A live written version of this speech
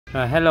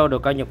Rồi, hello đồ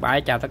coi Nhật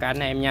Bãi, chào tất cả anh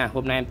em nha.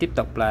 Hôm nay em tiếp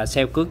tục là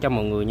sale cước cho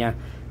mọi người nha.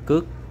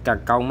 Cước cần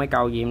câu mấy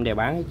câu gì em đều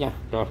bán hết nha.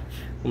 Rồi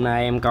hôm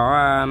nay em có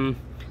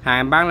hàng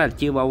em bán là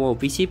chưa bao gồm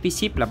phí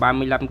ship là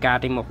 35k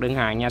trên một đơn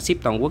hàng nha,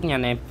 ship toàn quốc nha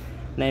anh em.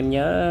 Anh em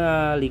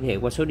nhớ liên hệ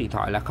qua số điện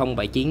thoại là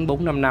 079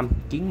 455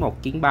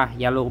 9193,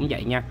 Zalo cũng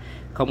vậy nha,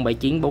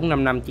 079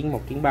 455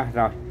 9193.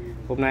 Rồi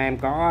hôm nay em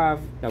có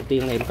đầu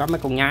tiên là em có mấy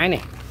con nhái này,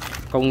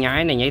 con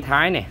nhái này nhái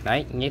Thái này,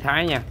 đấy nhái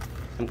Thái nha.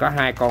 Em có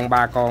 2 con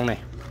 3 con này,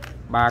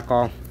 3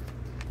 con.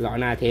 Loại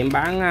này thì em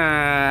bán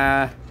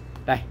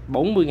đây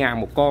 40.000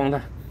 một con thôi,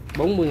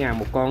 40.000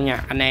 một con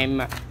nha anh em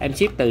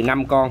ship từ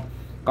 5 con.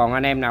 Còn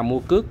anh em nào mua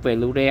cước về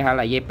Lure hay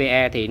là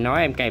GPE thì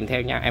nói em kèm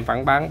theo nha, em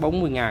vẫn bán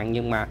 40.000,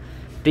 nhưng mà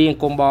riêng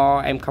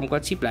combo em không có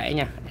ship lẻ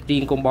nha.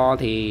 Riêng combo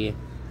thì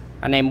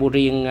anh em mua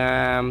riêng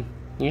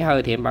nhái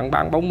hơi thì em vẫn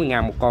bán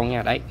 40.000 một con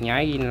nha. Đấy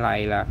nhái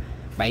này là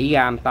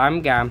 7g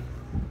 8g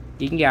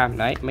 9g,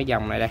 đấy mấy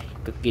dòng này đây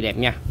cực kỳ đẹp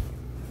nha.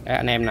 Đấy,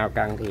 anh em nào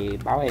cần thì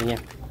báo em nha,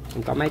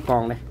 em có mấy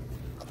con đây,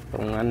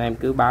 còn anh em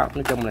cứ báo,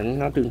 nói chung là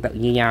nó tương tự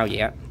như nhau vậy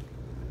á.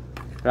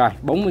 Rồi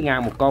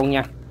 40.000 một con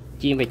nha,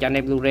 chuyên về cho anh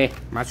em Lure.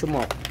 Mã số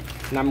 1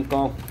 5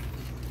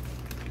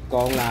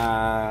 con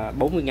là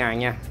 40.000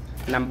 nha,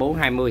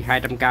 5420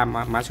 200k.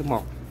 Mã số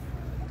 1,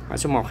 mã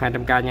số 1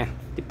 200k nha.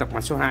 Tiếp tục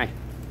mã số 2,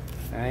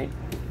 đấy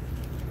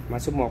mã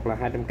số 1 là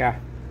 200k.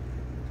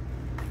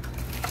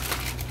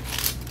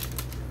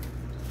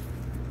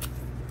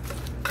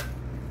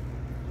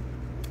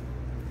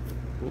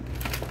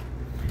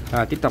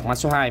 Rồi tiếp tục mã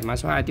số 2, mã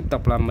số 2 tiếp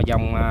tục là một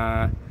dòng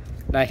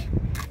đây,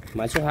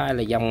 mã số 2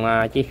 là dòng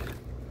chi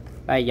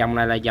đây, dòng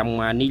này là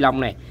dòng ni lông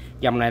này.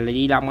 Dòng này là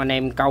ni lông anh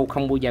em câu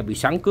không bao giờ bị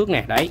xoắn cước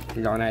nè. Đấy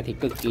loại này thì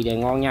cực kỳ đẹp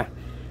ngon nha.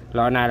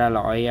 Loại này là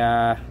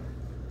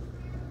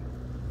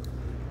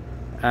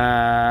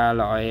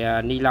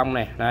loại ni lông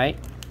này. Đấy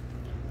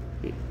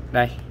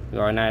đây,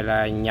 loại này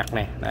là Nhật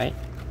này. Đấy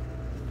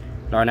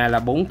loại này là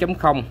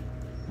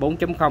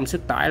 4.0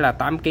 sức tải là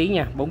 8 kg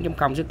nha,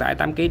 4.0 sức tải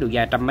 8 kg, độ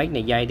dài 100 m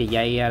này. Dây thì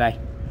dây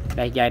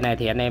đây dây này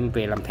thì anh em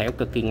về làm thẻo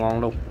cực kỳ ngon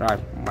luôn.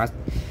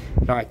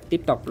 Rồi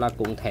tiếp tục là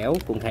cuộn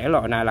thẻo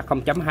loại này là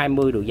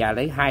 0.20, độ dài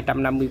lấy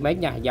 250 m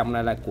nha. Dòng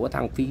này là của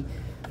thằng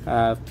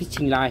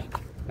Fishing Line.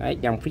 Đấy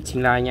dòng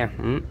Fishing Line nha.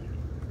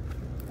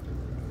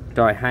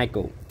 Rồi 2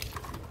 cuộn.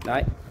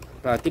 Đấy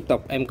rồi tiếp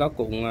tục em có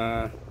cuộn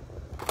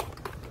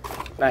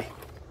đây,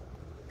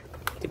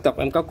 tiếp tục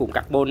em có cuộn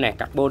carbon này.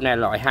 Carbon này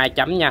loại 2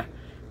 chấm nha,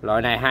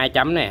 loại này 2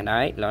 chấm này.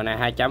 Đấy loại này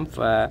 2 chấm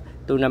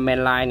tournament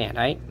line nè.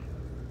 Đấy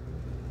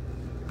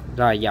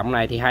rồi dòng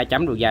này thì 2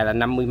 chấm, độ dài là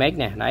 50 m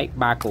nè. Đấy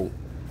 3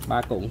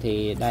 cuộn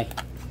thì đây.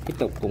 Tiếp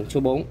tục cuộn số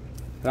 4.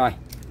 Rồi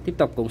tiếp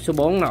tục cuộn số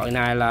 4, loại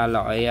này là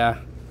loại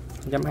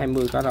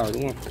 0.20 có rồi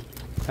đúng không,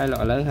 hay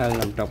loại lớn hơn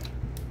làm trục.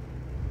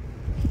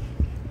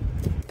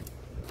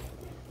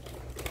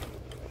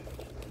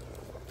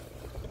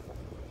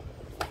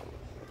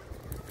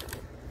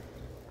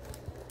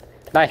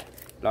 Đây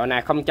loại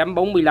này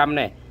 0.45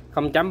 này,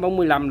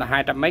 0.45 là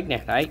 200 m nè.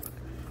 Đấy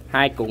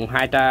hai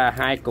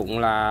cuộn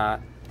là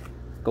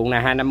cuộn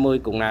này 250,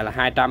 cuộn này là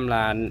 200,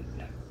 là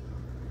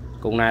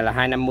cuộn này là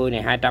 250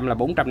 này, 200 là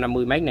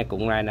 450 m này,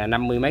 cuộn này là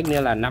 50 m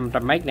nữa là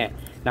 500 m nè,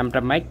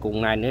 500 m,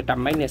 cuộn này nữa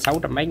 100 m nữa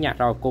 600 m nha.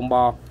 Rồi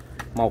combo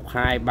 1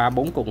 2 3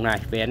 4 cuộn này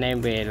về anh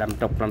em về làm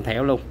trục làm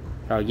thẻo luôn.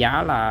 Rồi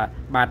giá là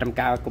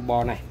 300k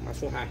combo này. Mã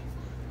số 2,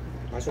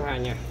 mã số 2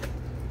 nha,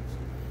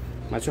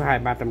 mã số 2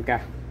 300k.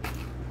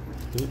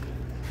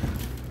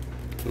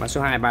 Mã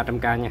số 2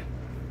 300k nha.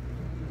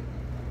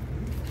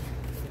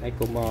 Đấy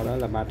combo đó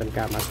là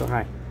 300k mã số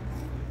 2.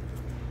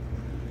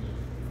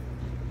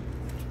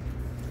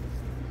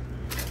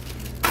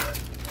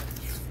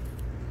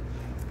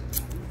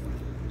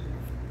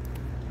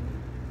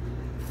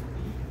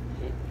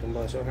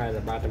 Combo số 2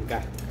 là 300k.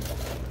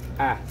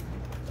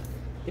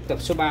 Tiếp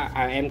tục số 3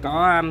 em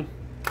có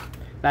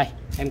đây,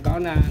 em có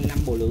 5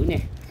 bộ lưỡi nè,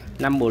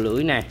 5 bộ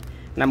lưỡi nè.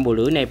 5 bộ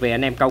lưỡi này về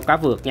anh em câu cá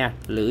vượt nha,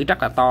 lưỡi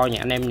rất là to nha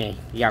anh em này,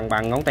 gần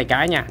bằng ngón tay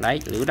cái nha. Đấy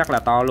lưỡi rất là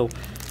to luôn.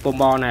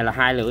 Combo này là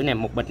 2 lưỡi này,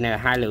 một bịch này là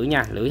 2 lưỡi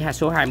nha, lưỡi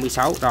số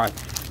 26. Rồi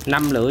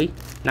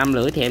 5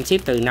 lưỡi thì em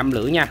ship từ 5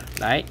 lưỡi nha.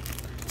 Đấy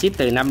ship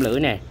từ 5 lưỡi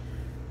này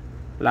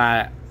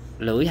là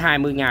lưỡi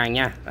 20.000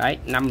 nha. Đấy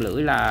 5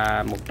 lưỡi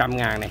là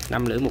 100.000 này,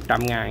 5 lưỡi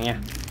 100.000 nha.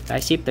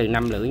 Đấy ship từ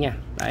 5 lưỡi nha.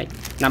 Đấy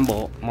 5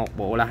 bộ, một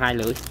bộ là 2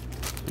 lưỡi.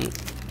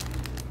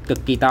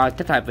 Cực kỳ to,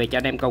 thích hợp về cho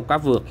anh em câu cá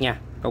vượt nha,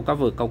 câu cá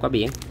vượt, câu cá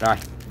biển. Rồi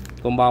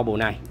combo bộ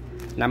này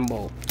 5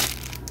 bộ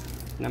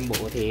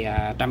thì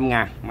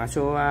 100.000. Mã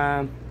số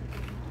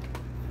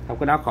không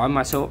có đó khỏi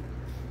mã số,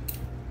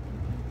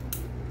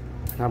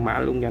 không mã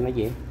luôn cho nó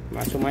dễ.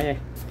 Mã số mấy đây?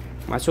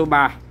 Mã số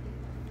 3,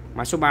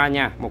 mã số 3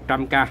 nha,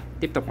 100k.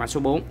 Tiếp tục mã số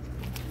 4,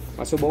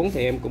 mã số 4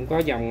 thì em cũng có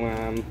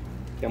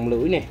dòng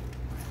lưỡi nè.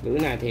 Lưỡi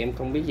này thì em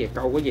không biết về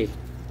câu cái gì.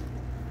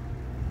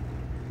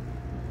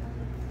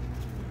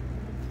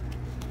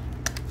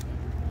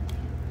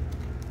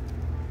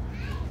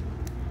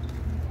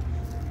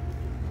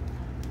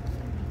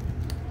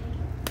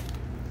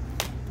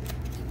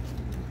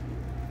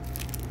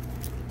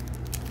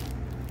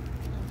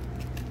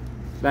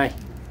 Đây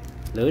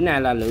Lưỡi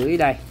này là lưỡi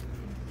đây,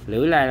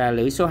 lưỡi này là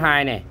lưỡi số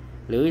 2 này,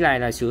 lưỡi này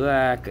là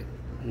sữa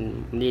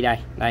đi đây.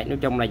 Đây nói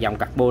chung là dòng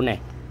carbon này.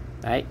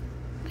 Đấy,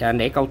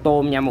 để câu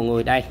tôm nha mọi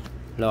người. Đây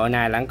loại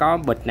này là có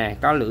bịch nè,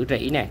 có lưỡi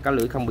rỉ nè, có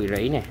lưỡi không bị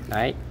rỉ nè.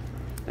 Đấy,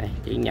 đây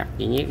chỉ nhật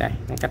chỉ nhiết đây,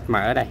 cách mở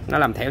ở đây nó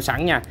làm thẻo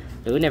sẵn nha.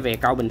 Lưỡi này về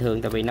câu bình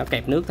thường tại vì nó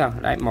kẹp nước thôi.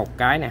 Đấy, một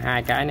cái này,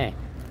 hai cái này,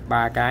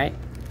 ba cái,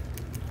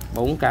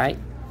 bốn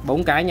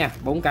cái nha,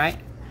 4 cái,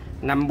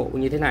 5 bộ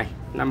như thế này,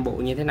 5 bộ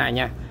như thế này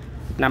nha,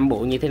 5 bộ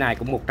như thế này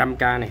cũng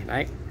 100k này.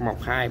 Đấy,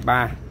 1 2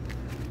 3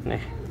 này,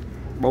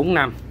 4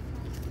 5.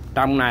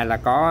 Trong này là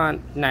có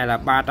này là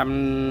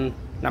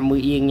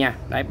 350 yên nha.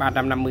 Đấy,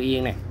 350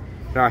 yên này.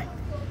 Rồi,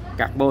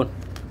 carbon.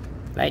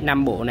 Đấy,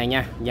 5 bộ này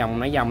nha. Dòng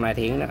này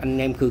thì anh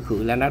em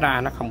khử là nó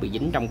ra, nó không bị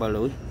dính trong vào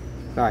lưỡi.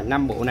 Rồi,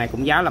 5 bộ này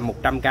cũng giá là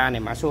 100k này,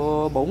 mã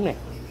số 4 này.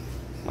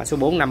 Mã số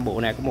 4 5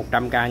 bộ này có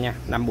 100k nha,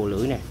 5 bộ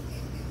lưỡi này.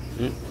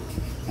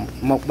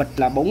 Một bịch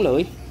là 4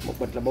 lưỡi, một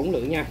bịch là 4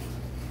 lưỡi nha.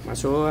 Mã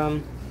số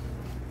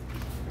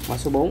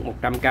 4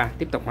 100k.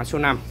 Tiếp tục mã số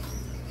 5.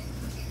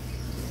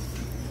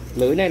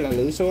 Lưỡi này là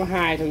lưỡi số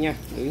 2 thôi nha,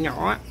 lưỡi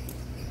nhỏ.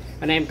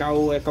 Anh em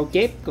câu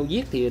chép, câu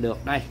viết thì được.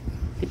 Đây,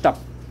 tiếp tục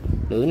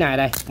lưỡi này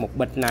đây, một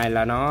bịch này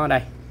là nó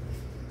đây.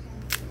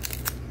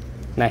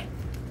 Này.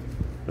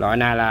 Loại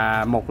này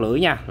là một lưỡi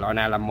nha, loại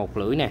này là một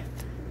lưỡi nè.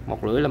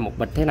 Một lưỡi là một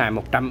bịch thế này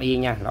 100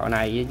 yên nha. Loại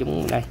này với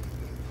chúng đây.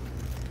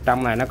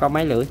 Trong này nó có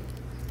mấy lưỡi?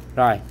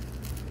 Rồi.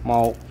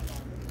 1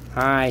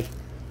 2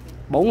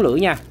 4 lưỡi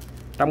nha.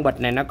 Trong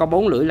bịch này nó có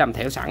 4 lưỡi làm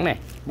thẻo sẵn này,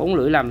 4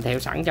 lưỡi làm thẻo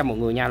sẵn cho mọi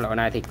người nha. Loại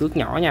này thì cước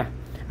nhỏ nha.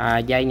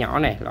 Dây nhỏ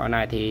này, loại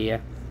này thì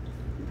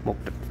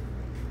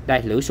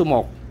đây lưỡi số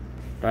 1.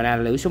 Loại này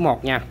là lưỡi số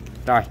 1 nha.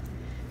 Rồi.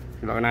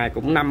 Loại này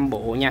cũng 5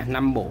 bộ nha,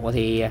 5 bộ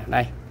thì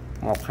đây,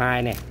 1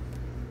 2 nè.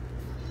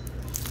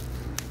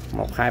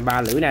 1 2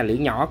 3 lưỡi này lưỡi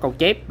nhỏ câu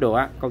chép đồ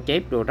á, câu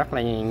chép đồ rất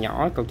là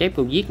nhỏ, câu chép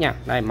câu viết nha.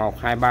 Đây 1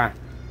 2 3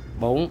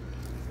 4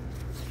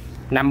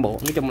 5 bộ,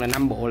 nói chung là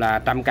 5 bộ là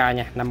 100k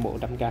nha, 5 bộ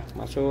 100k.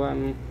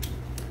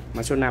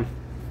 Mã số 5.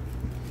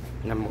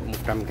 5 bộ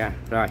 100k.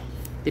 Rồi,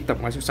 tiếp tục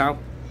mã số 6.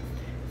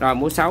 Rồi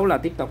mã số 6 là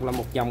tiếp tục là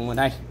một dòng ở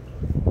đây.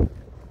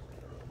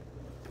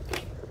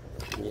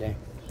 Gì đây?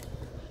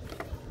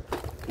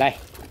 Đây.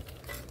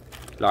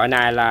 Loại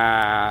này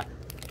là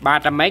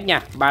 300m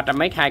nha,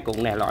 300m 2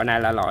 cuộn này. Loại này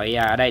là loại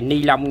đây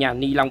ni lông nha,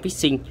 ni lông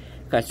fishing.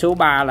 Số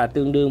 3 là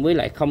tương đương với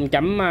lại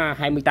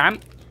 0.28.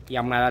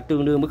 Dòng này là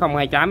tương đương với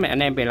 0.28 này, anh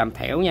em về làm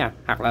thẻo nha,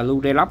 hoặc là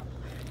lưu relock.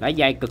 Đấy,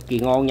 dây cực kỳ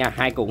ngon nha.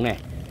 2 cuộn này,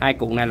 2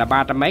 cuộn này là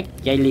 300m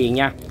dây liền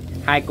nha.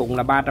 2 cuộn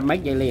là 300m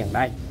dây liền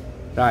đây.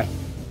 Rồi,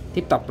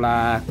 tiếp tục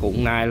là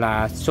cuộn này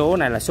là số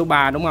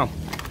 3 đúng không?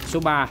 Số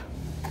 3.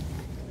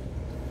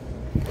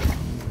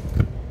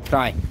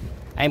 Rồi,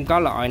 em có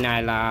loại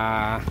này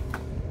là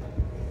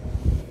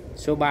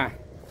số 3.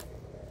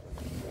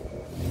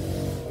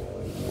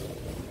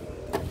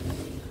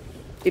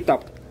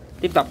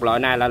 Tiếp tục loại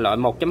này là loại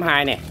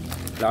 1.2 nè.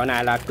 Loại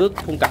này là cước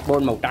phun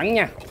carbon màu trắng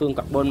nha, phun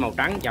carbon màu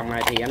trắng. Dòng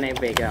này thì anh em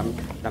về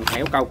làm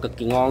thẻo câu cực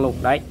kỳ ngon luôn.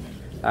 Đấy.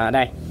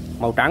 Đây,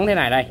 màu trắng thế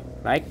này đây.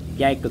 Đấy,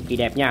 dây cực kỳ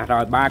đẹp nha.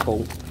 Rồi 3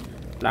 cuộn.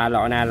 Là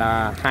loại này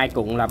là 2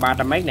 cuộn là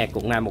 300m này,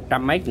 cuộn này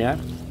 100m nữa.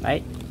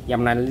 Đấy,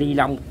 dòng này ly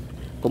lông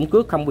cũng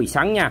cước không bị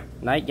sắn nha.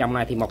 Đấy, dòng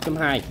này thì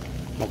 1.2.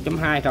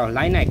 1.2 rồi,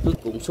 lấy này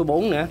cước cuộn số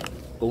 4 nữa.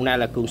 Cuộn này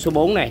là cuộn số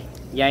 4 này,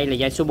 dây là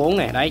dây số 4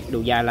 này. Đấy, độ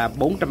dài là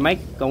 400m,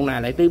 con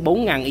này lại tới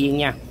 4.000 yên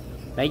nha.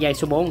 Đấy, dây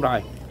số 4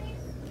 rồi.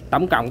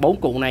 Tổng cộng 4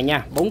 cuộn này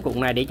nha, 4 cuộn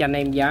này để cho anh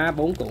em giá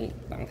 4 cuộn,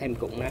 tặng thêm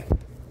cuộn nữa.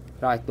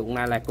 Rồi, cuộn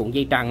này là cuộn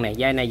dây trần này,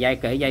 dây này dây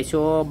kể dây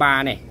số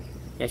 3 này,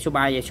 dây số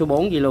 3, dây số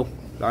 4 gì luôn.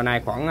 Loại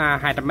này khoảng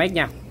 200m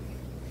nha.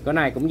 Cái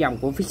này cũng dòng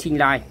của Fishing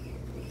Line.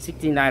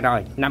 Fishing Line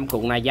rồi, 5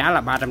 cuộn này giá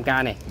là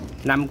 300k này.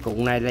 5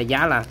 cuộn này là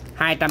giá là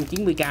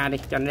 290k đi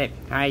cho anh đẹp.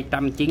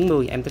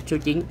 290, em thích số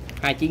 9,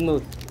 290.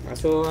 Mã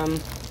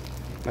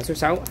số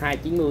 6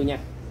 290 nha.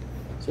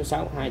 Số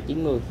 6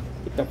 290.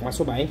 Tiếp tục mã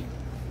số 7.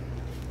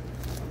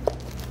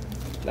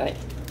 Đấy.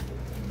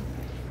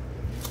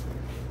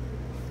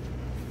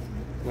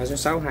 Mã số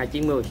 6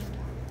 290.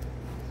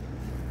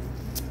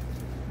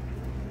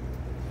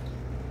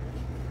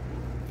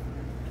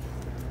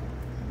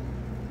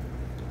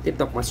 Tiếp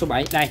tục mã số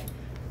 7 đây.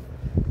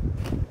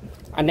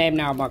 Anh em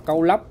nào mà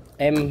câu lóc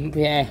em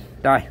PE.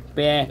 Rồi,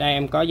 PE đây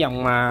em có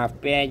dòng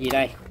PE gì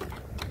đây?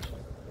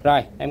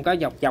 Rồi, em có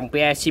dòng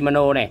PE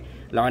Shimano này.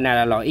 Loại này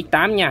là loại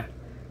X8 nha.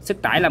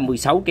 Sức tải là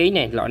 16 kg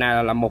này, loại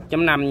này là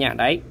 1.5 nha.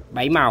 Đấy,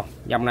 7 màu.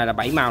 Dòng này là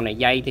 7 màu này,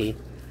 dây thì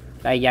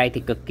đây dây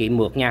thì cực kỳ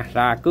mượt nha.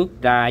 Ra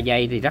cước ra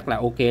dây thì rất là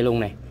ok luôn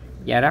này.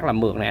 Dây rất là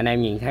mượt này, anh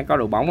em nhìn thấy có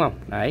độ bóng không?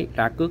 Đấy,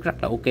 ra cước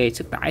rất là ok.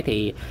 Sức tải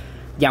thì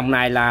dòng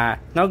này là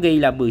nó ghi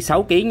là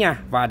 16 kg nha,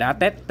 và đã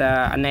test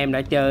anh em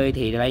đã chơi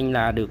thì lên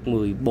là được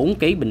 14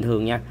 kg bình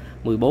thường nha.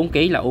 14 kg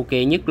là ok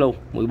nhất luôn.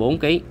 14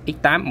 kg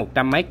X8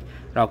 100m.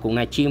 Rồi cuộn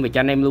này chuyên về cho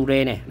anh em lưu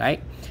rê nè. Đấy.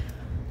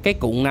 Cái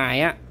cuộn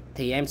này á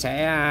thì em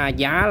sẽ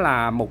giá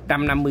là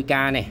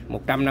 150k này,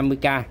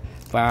 150k.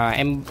 Và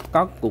em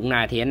có cuộn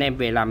này thì anh em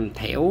về làm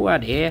thẻo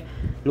để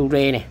lưu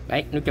rê này.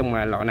 Đấy, nói chung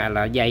là loại này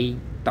là dây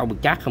to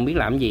bực chắc không biết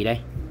làm gì đây.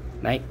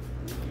 Đấy.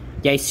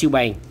 dây siêu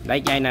bền.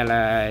 Đấy, dây này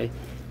là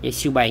dây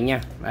siêu bền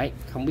nha. Đấy,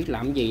 không biết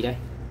làm gì đây,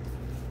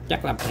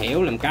 chắc làm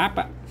thẻo làm cáp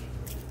á.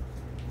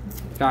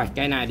 Rồi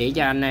cái này để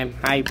cho anh em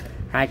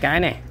hai cái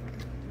nè,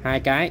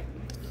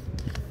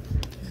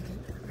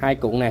 hai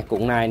cuộn này,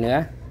 cuộn này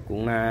nữa,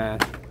 cuộn là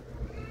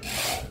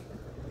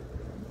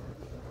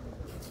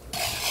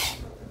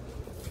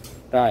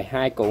rồi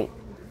hai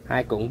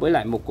cuộn với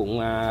lại một cuộn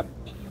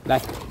đây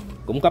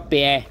cũng có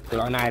PE,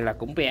 loại này là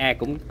cũng PE,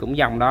 cũng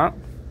dòng đó.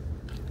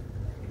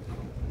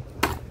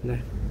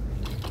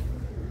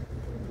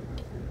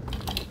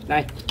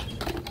 Đây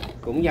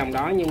cũng dòng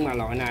đó, nhưng mà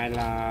loại này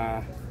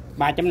là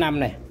 3.5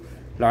 này,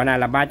 loại này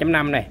là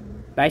 3.5 này.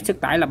 Đấy,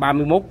 sức tải là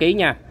 31 kg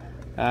nha,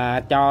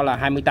 cho là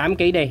 28 kg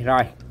đi.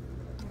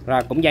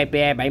 Rồi cũng dây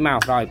PE 7 màu.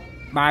 Rồi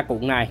 3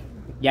 cuộn này,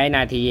 dây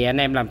này thì anh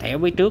em làm thẻo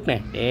với trước nè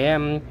để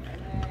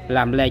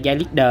làm lề dây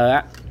leader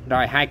á.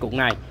 Rồi hai cuộn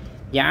này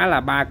giá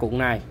là ba cuộn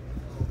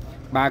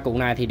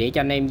này thì để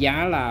cho anh em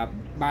giá là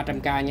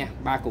 300k nha.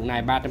 Ba cuộn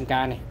này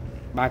 300k này,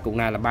 ba cuộn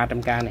này là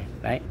 300k này.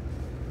 Đấy,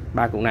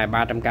 ba cuộn này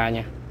 300k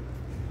nha.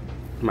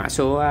 Mã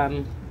số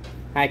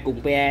 2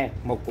 cuộn PE,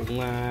 một cuộn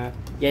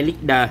dây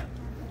leader.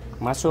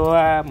 Mã số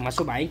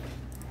 7,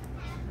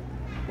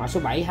 mã số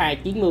 7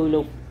 290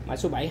 luôn, mã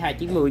số 7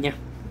 290 nha.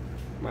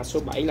 Mã số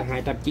 7 là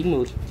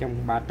 290 trong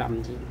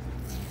 300 chứ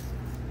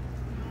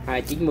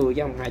 290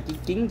 chứ không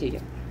 299 gì.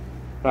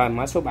 Rồi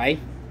mã số 7.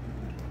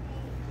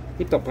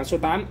 Tiếp tục mã số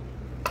 8.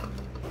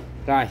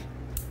 Rồi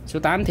số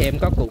 8 thì em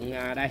có cuộn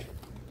đây,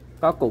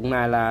 có cuộn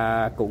này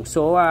là cuộn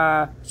số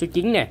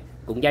 9 nè,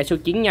 cuộn dây số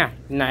 9 nha.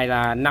 Này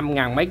là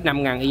 5.000 mấy,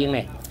 5.000 yên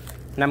này,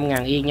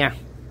 5.000 yên nha,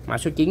 mã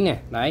số 9 nè.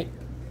 Đấy,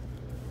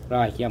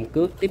 rồi dòng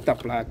cước tiếp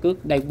tục là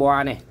cước đây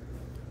qua nè.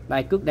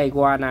 Đây cước đây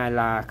qua này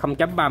là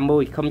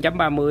 0.30,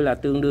 0.30 là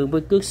tương đương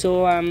với cước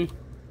số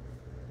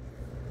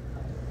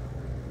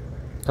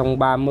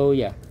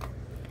 030 à.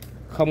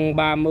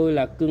 030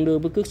 là tương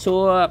đương với cước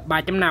số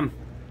 3.5.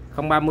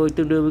 030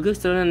 tương đương với cước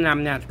số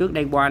 5 nha. Cước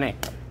đây qua này,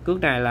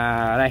 cước này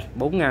là đây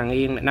 4.000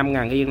 yên,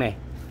 5.000 yên này.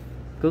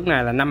 Cước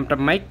này là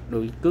 500m,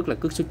 rồi cước là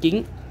cước số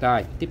 9.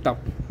 Rồi tiếp tục.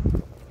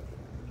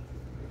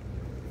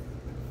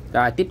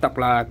 Rồi tiếp tục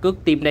là cước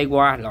tim đây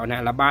qua, loại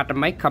này là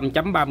 300m,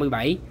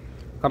 0.37.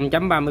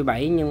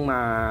 0.37 nhưng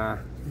mà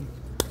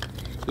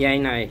dây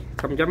này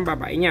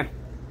 0.37 nha.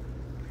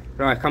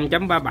 Rồi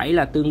 0.37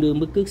 là tương đương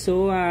với cước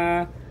số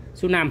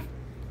 5.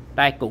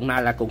 Đây cuộn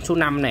này là cuộn số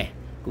 5 nè,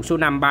 cuộn số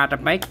 5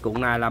 300m.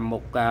 Cuộn này là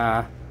một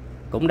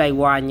cũng đây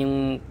qua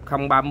nhưng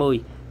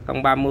 030.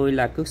 030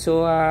 là cước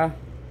số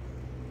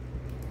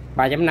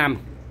 3.5.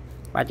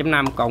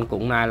 3.5, còn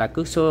cuộn này là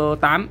cước số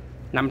 8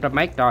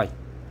 500m. Rồi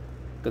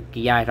cực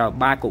kỳ dài. Rồi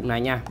ba cuộn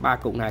này nha, ba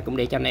cuộn này cũng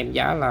để cho anh em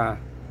giá là,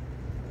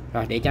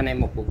 rồi để cho anh em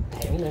một cuộn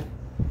thẻo nữa.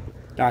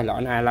 Rồi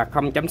loại này là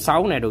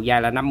 0.6 này, độ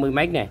dài là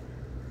 50m nè.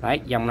 Đấy,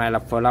 dòng này là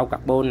flow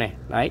carbon nè.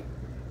 Đấy,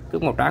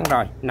 cước màu trắng.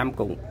 Rồi 5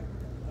 cuộn,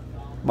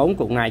 4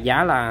 cuộn này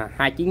giá là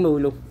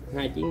 290 luôn,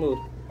 290.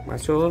 Mã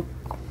số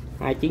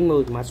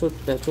 290, mã số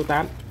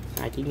 8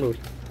 290.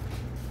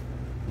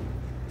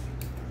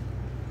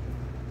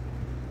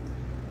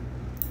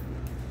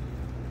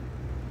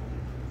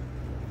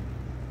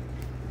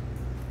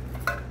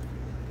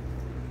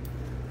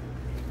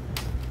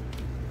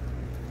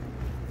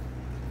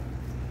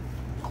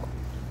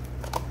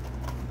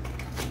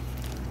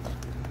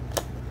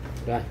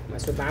 Rồi mã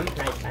số 8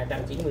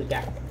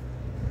 290k,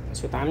 mã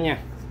số 8 nha.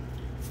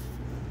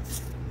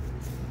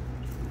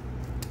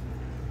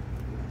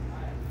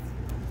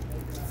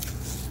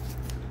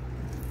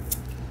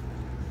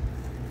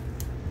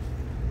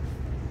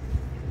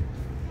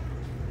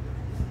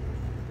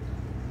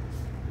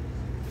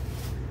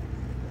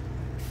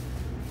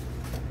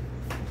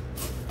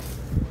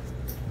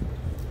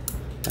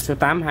 Mã số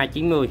 8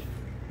 290.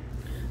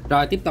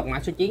 Rồi tiếp tục mã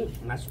số 9.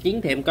 Mã số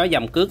 9 thì em có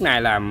dòng cước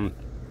này là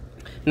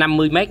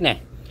 50m nè,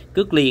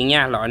 cước liền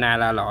nha. Loại này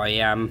là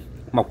loại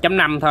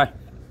 1.5 thôi.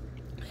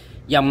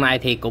 Dòng này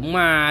thì cũng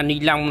ni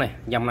lông nè,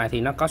 dòng này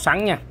thì nó có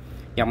xoắn nha.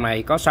 Dòng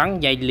này có xoắn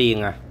dây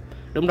liền à.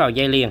 Đúng rồi,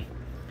 dây liền.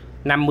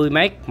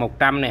 50m,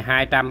 100 này,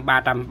 200,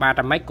 300,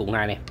 300m cuộn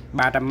này nè.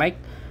 300m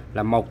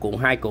là một cuộn,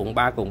 2 cuộn,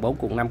 3 cuộn, 4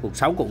 cuộn, 5 cuộn,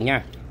 6 cuộn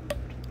nha.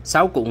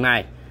 6 cuộn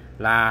này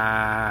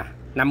là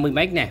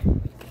 50m nè.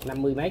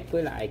 50m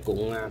với lại cuộn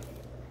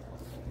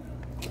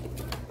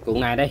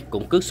này đây,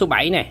 cuộn cước số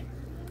 7 nè.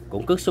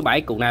 Cuộn cước số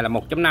 7, cuộn này là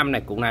 1.5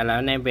 này, cuộn này là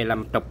anh em về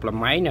làm trục làm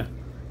máy nè.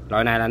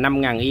 Loại này là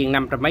 5.000 yên,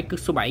 500m cước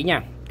số 7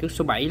 nha. Cước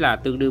số 7 là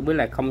tương đương với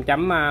là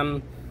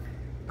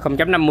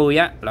 0.50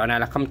 á, loại này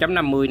là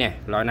 0.50 nè,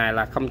 loại này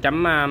là 0.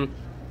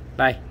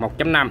 Đây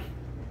 1.5.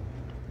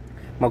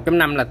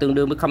 1.5 là tương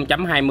đương với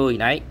 0.20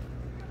 đấy.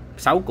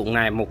 6 cuộn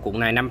này, một cuộn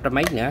này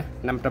 500m nữa,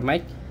 500m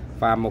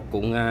và một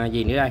cuộn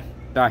gì nữa đây.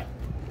 Rồi.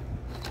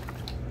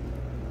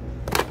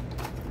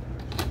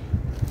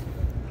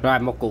 Rồi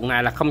một cuộn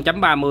này là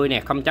 0.30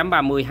 nè,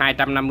 0.30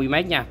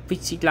 250m nha,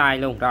 fixed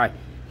line luôn. Rồi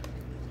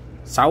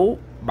 6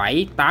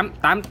 7 8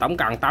 tổng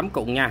cộng 8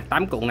 cuộn nha.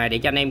 8 cuộn này để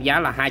cho anh em giá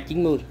là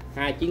 290.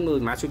 290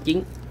 mã số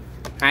 9.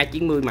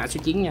 290 mã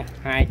số 9 nha,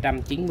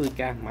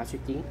 290k mã số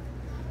 9.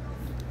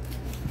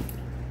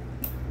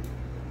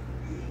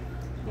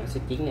 Mã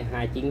số 9 này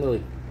 290.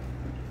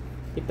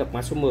 Tiếp tục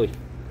mã số 10.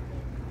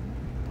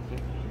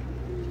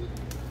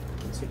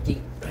 Mã số 9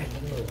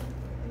 290.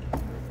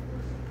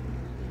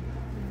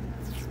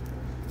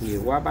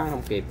 Nhiều quá bán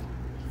không kịp.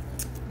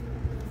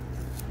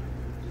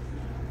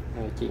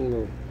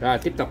 290. Rồi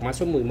tiếp tục mã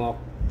số 11.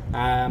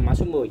 Mã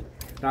số 10.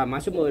 Rồi mã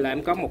số 10 là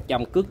em có một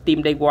dòng cước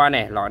tim đi qua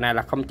nè, loại này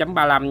là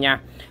 0.35 nha.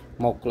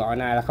 Một loại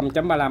này là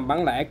 0.35,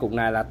 bán lẻ cục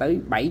này là tới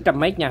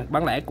 700m nha,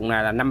 bán lẻ cục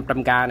này là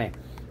 500k nè.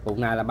 Cục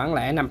này là bán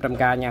lẻ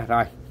 500k nha.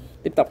 Rồi,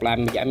 tiếp tục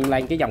làm em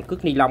lên cái dòng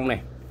cước ni lông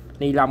này.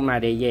 Ni lông này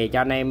để về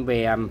cho anh em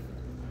về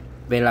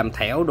làm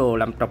thẻo đồ,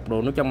 làm trục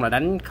đồ, nói chung là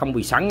đánh không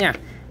bị sắn nha.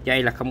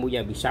 Dây là không bao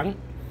giờ bị sắn.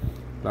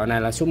 Loại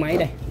này là số mấy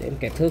đây để em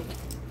kẹp thước.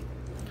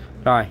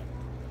 Rồi.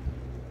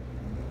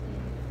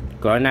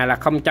 Loại này là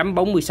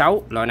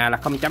 0.46, loại này là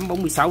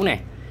 0.46 nè.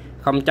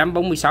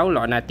 0.46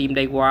 loại này tim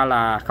đây qua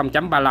là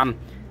 0.35.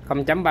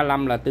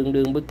 0.35 là tương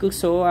đương với cước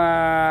số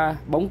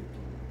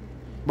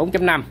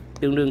 4.5,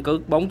 tương đương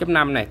cước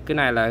 4.5 này. Cái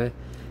này là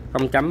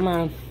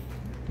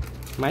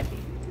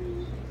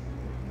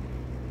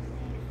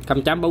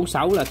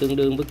 0.46 là tương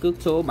đương với cước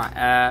số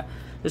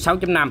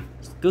 6.5,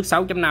 cước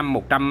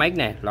 6.5 100m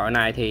nè. Loại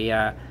này thì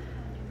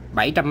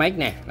 700m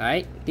nè.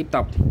 Đấy, tiếp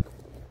tục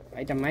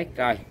 700m.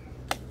 Rồi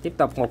tiếp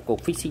tục một cục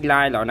fishing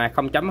line, loại này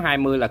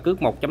 0.20 là cước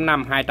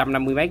 1.5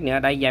 250m nữa.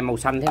 Đây dây màu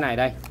xanh thế này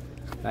đây.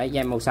 Đấy,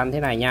 dây màu xanh thế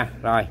này nha.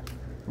 Rồi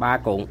 3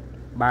 cuộn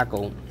và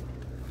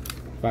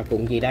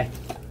cuộn gì đây.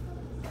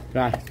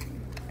 Rồi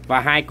và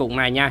 2 cuộn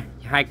này nha,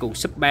 2 cuộn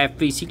super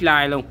fishing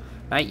line luôn.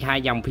 Đấy,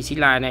 2 dòng fishing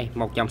line này,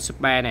 một dòng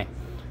super này.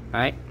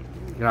 Đấy.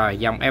 Rồi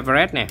dòng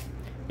Everest nè.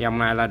 Dòng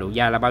này là độ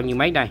dài là bao nhiêu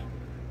mét đây?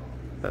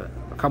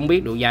 Không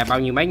biết độ dài bao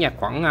nhiêu mét nha,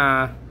 khoảng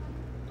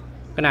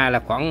cái này là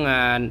khoảng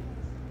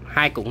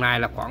 2 cuộn này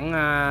là khoảng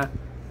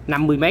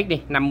 50m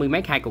đi,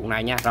 50m 2 cuộn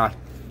này nha. Rồi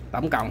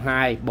tổng cộng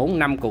 2 4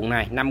 5 cuộn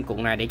này, 5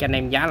 cuộn này để cho anh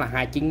em giá là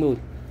 290,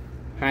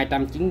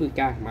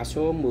 290k. Mã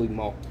số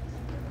 11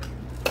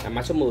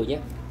 mã số 10 nhé.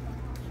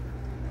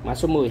 Mã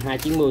số 10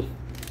 290.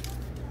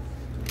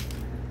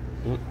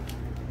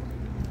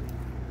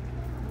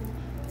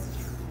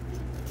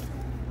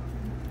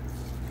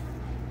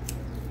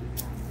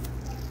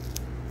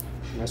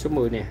 Mã số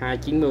 10 này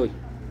 290.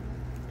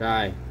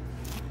 Rồi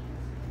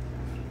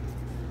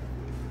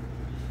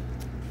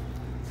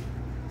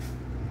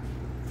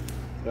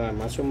rồi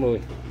mã số 10.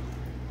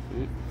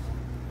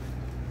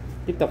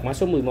 Tiếp tục mã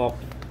số 11.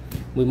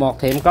 11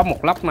 thì em có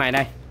một lốc này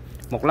đây.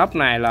 Một lốc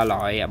này là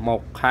loại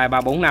 1 2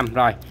 3 4 5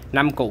 rồi,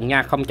 5 cuộn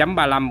nha,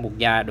 0.35 một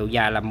dài, độ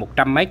dài là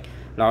 100m.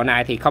 Loại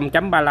này thì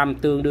 0.35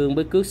 tương đương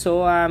với cước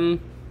số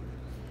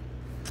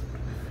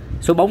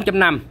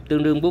 4.5,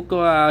 tương đương với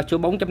số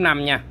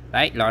 4.5 nha.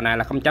 Đấy, loại này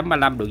là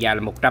 0.35, độ dài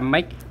là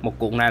 100m. Một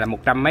cuộn này là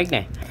 100m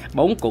nè.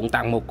 4 cuộn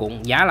tặng một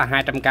cuộn giá là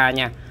 200k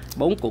nha.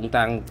 4 cuộn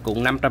tặng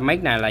cuộn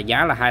 500m này là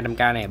giá là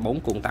 200k này, 4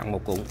 cuộn tặng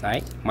một cuộn.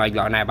 Đấy, mà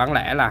loại này bán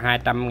lẻ là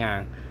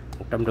 200.000,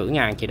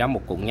 150.000 chỉ đó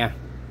một cuộn nha.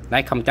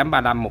 Đấy,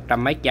 0.35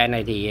 100m. Dây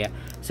này thì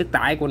sức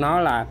tải của nó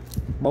là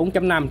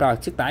 4.5 rồi,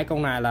 sức tải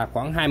con này là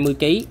khoảng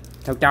 20kg,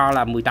 theo cho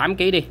là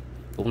 18kg đi.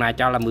 Cuộn này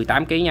cho là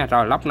 18kg nha.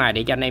 Rồi lốc này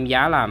để cho anh em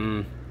giá là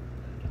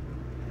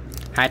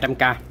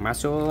 200k. Mã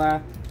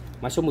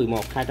số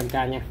 11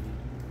 200k nha.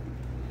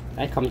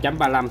 Đấy,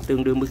 0.35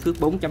 tương đương với cước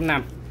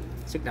 4.5.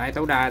 Sức tải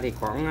tối đa thì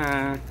khoảng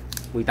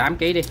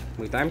 18kg đi,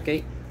 18kg.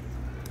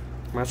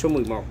 Mã số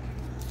 11.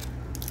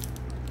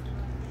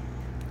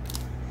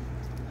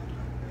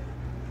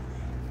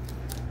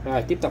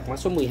 Rồi tiếp tục mã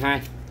số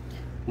 12.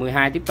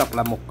 12 tiếp tục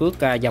là một cước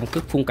dòng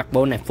cước phun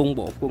carbon này, phun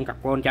bộ phun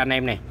carbon cho anh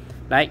em này.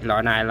 Đấy,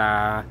 loại này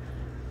là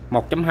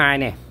 1.2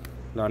 nè.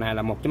 Loại này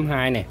là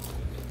 1.2 nè.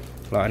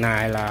 Loại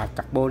này là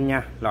carbon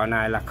nha. Loại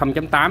này là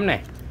 0.8 nè.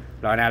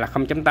 Loại này là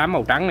 0.8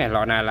 màu trắng nè.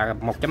 Loại này là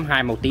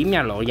 1.2 màu tím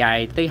nha. Loại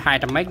dài tới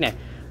 200m nè.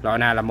 Loại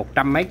này là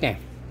 100m nè.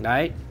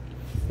 Đấy,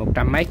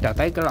 100m trở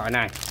tới cái loại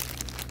này.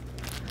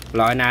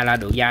 Loại này là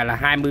độ dài là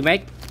 20m.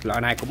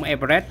 Loại này cũng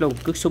Everest luôn,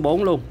 cước số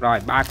 4 luôn. Rồi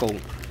 3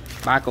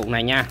 cuộn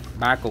này nha.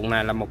 3 cuộn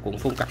này là một cuộn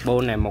phun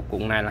carbon này, một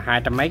cuộn này là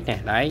 200m nè.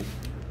 Đấy.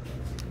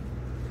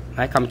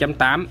 Đấy,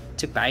 0.8,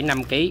 sức tải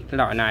 5kg.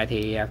 Loại này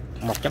thì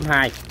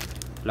 1.2.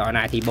 Loại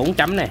này thì 4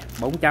 chấm nè,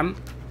 4 chấm.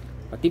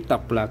 Và tiếp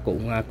tục là cuộn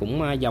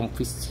cũng dòng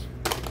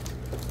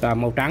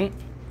màu trắng.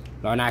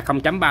 Loại này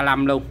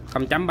 0.35 luôn,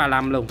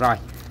 0.35 luôn. Rồi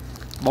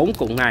 4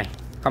 cuộn này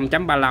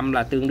 0.35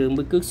 là tương đương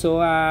với cước số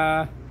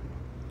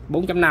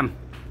 4.5,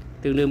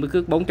 tương đương với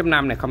cước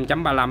 4.5 này,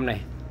 0.35 này,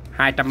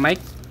 200m.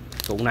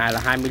 Cuộn này là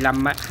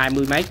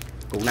 20m,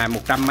 cuộn này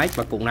 100m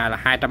và cuộn này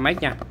là 200m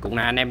nha. Cuộn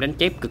này anh em đánh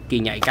chép cực kỳ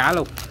nhạy cá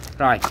luôn.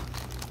 Rồi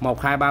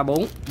 1 2 3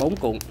 4 4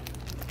 cuộn.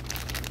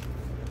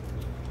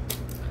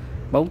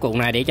 4 cuộn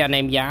này để cho anh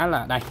em giá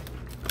là đây.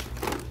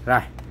 Rồi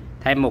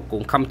thêm một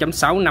cuộn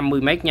 0.6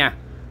 50m nha.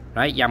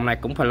 Đấy, dòng này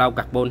cũng flow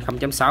carbon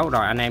 0.6.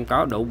 Rồi anh em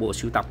có đủ bộ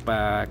sưu tập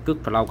cước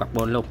flow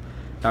carbon luôn.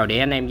 Rồi để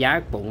anh em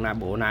giá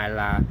bộ này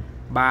là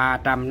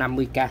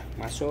 350k.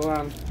 Mã số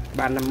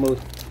 350.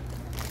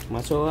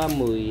 Mã số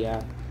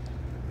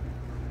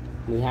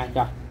 12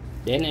 cho.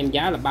 Để anh em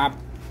giá là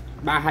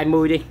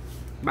 320 đi.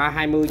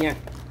 320 nha.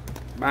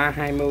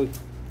 320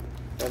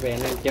 cho về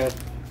anh em chơi.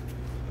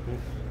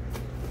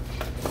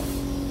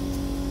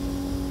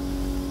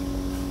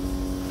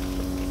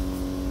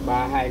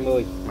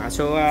 320 mã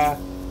số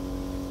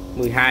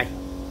 12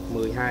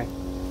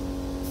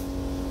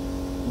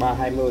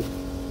 320.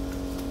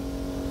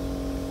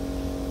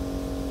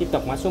 Tiếp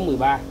tục mã số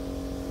 13.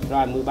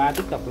 Rồi 13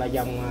 tiếp tục là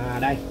dòng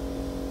đây,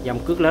 dòng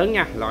cước lớn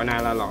nha. Loại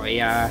này là loại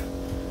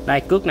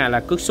đây, cước này là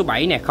cước số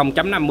 7 nè,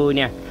 0.50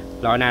 nè.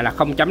 Loại này là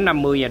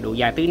 0.50 và độ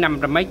dài tới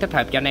 500m, thích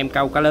hợp cho anh em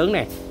câu cá lớn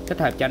nè, thích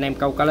hợp cho anh em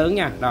câu cá lớn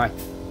nha. Rồi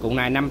cuộn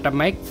này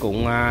 500m.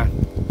 Cuộn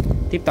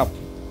tiếp tục,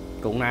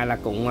 cuộn này là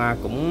cuộn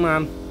cũng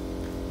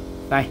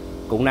đây,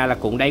 cuộn này là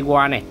cuộn đây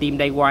qua này, tim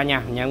đây qua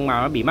nha, nhưng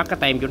mà nó bị mất cái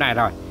tem chỗ này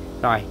rồi.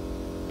 Rồi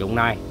cuộn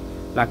này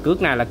là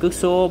cước này là cước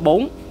số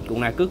 4,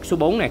 cuộn này cước số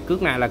 4 này,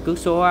 cước này là cước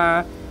số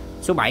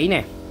 7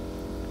 nè,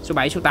 số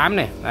 7 số 8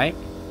 nè, đấy.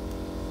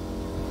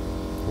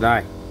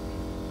 Rồi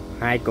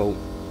hai cuộn.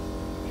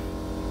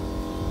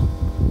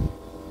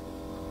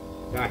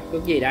 Rồi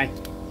cước gì đây?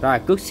 Rồi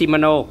cước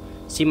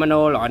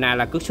Shimano, loại này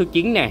là cước số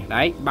 9 nè,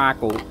 đấy, 3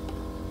 cuộn.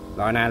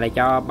 Loại này là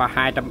cho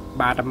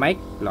 300m,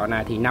 loại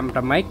này thì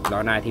 500m,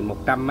 loại này thì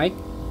 100m.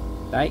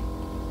 Đấy.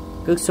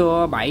 Cước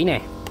số 7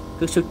 nè,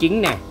 cước số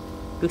 9 nè,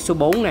 cước số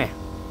 4 nè.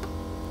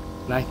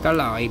 Đây có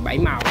loại 7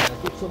 màu là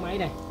cước số mấy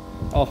đây?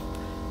 Ồ,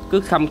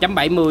 cước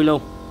 0.70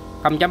 luôn.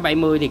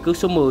 0.70 thì cước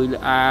số 10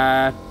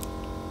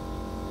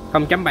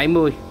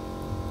 0.70.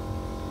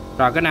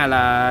 Rồi cái này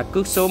là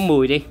cước số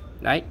 10 đi.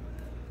 Đấy.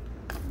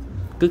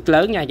 Cước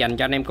lớn nha, dành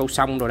cho anh em câu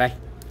sông rồi đây.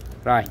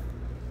 Rồi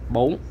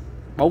 4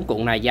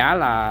 cuộn này giá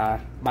là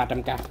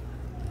 300k.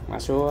 Mã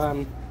số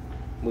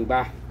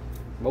 13,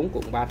 4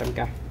 cuộn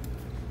 300k.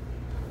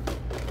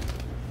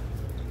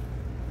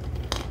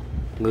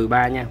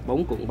 13 nha,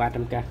 4 cuộn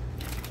 300k.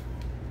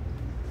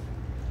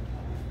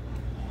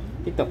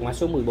 Tiếp tục mã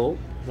số 14.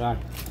 Rồi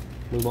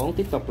 14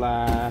 tiếp tục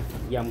là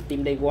dòng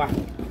tim đây qua.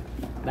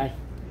 Đây.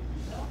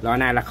 Loại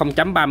này là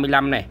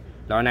 0.35 này.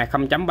 Loại này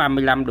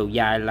 0.35, độ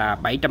dài là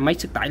 700m,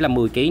 sức tải là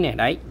 10kg này.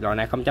 Đấy, loại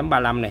này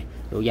 0.35 này,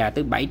 độ dài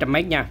tới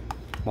 700m nha.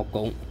 Một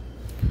cuộn.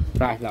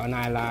 Rồi loại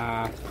này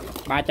là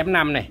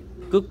 3.5 này,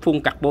 cước phun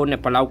carbon này,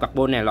 flow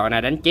carbon này. Loại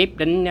này đánh chép,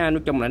 nói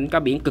chung là đánh cá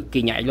biển cực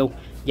kỳ nhạy luôn.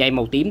 Dây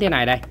màu tím thế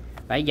này đây.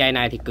 Đấy, dây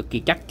này thì cực kỳ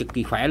chắc, cực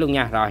kỳ khỏe luôn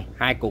nha. Rồi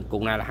hai cuộn,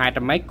 cuộn này là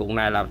 200m, cuộn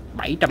này là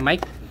 700m.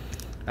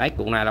 Đấy,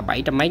 cuộn này là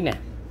 700m nè.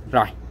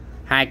 Rồi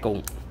hai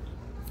cuộn.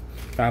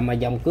 Rồi mà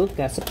dòng cước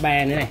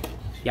Super nữa này,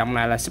 dòng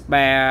này là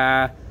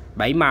Super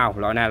 7 màu,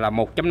 loại này là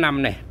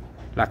 1.5 này,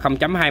 là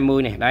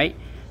 0.20 này. Đấy,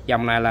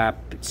 dòng này là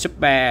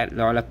Super,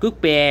 loại là cước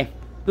PE,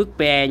 cước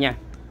PE nha,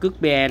 cước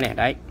PE này.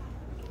 Đấy,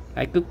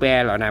 đấy cước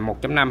PE, loại này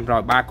 1.5.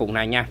 Rồi ba cuộn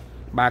này nha,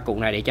 ba cuộn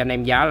này để cho anh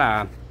em giá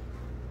là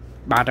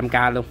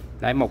 300k luôn.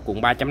 Đấy, một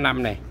cuộn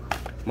 3.5 này,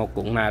 một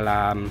cuộn này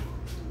là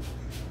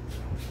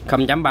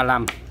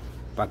 0.35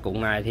 và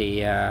cuộn này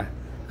thì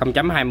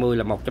 0.20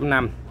 là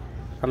 1.5,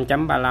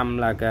 0.35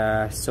 là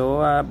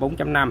số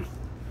 4.5,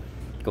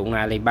 cuộn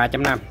này thì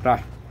 3.5. Rồi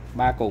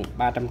ba cuộn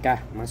 300k.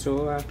 Mã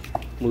số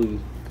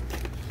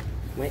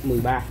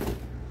 13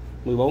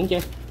 14 chứ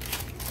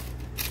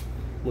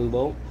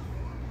 14.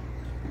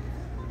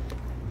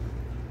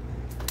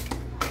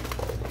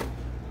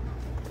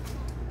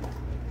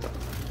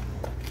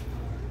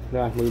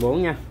 Rồi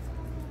 14 nha.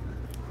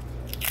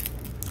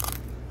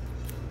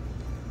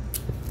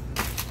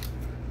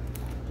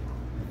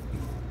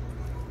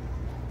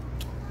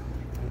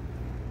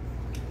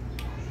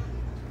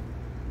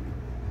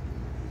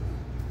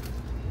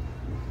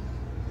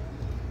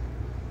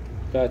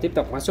 Rồi tiếp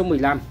tục mã số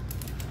 15.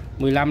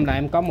 15 là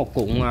em có một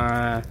cuộn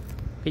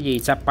cái gì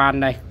Japan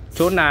đây,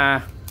 số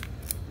là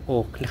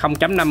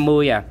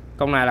 0.50 à.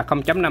 Con này là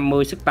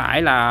 0.50, sức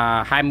tải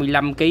là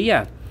 25kg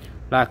à.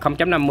 Là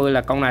 0.50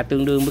 là con này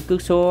tương đương với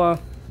cước số,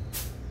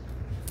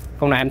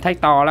 con này em thấy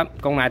to lắm,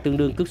 con này tương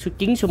đương cước số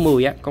 9 số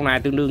 10 á, con này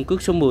tương đương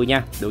cước số 10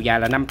 nha, độ dài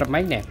là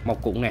 500m nè,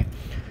 một cuộn nè.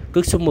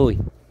 Cước số 10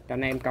 cho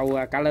anh em câu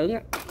cá lớn á.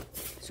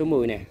 Số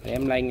 10 nè, để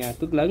em lên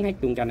cước lớn hết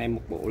luôn cho anh em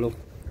một bộ luôn.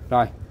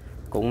 Rồi,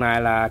 cuộn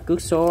này là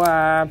cước số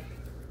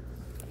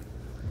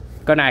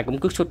cái này cũng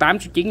cước số 8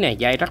 số 9 này,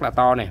 dây rất là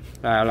to nè.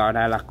 Loại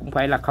này là cũng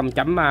phải là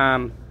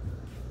 0.50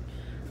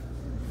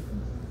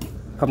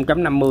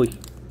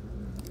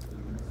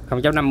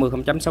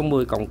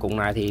 0.60, còn cuộn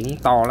này thì cũng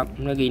to lắm,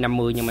 nó ghi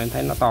 50 nhưng mà em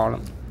thấy nó to lắm.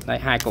 Đây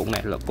hai cuộn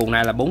này, cuộn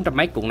này là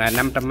 400m, cuộn này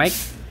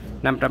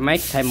 500m,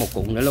 thêm một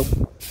cuộn nữa luôn.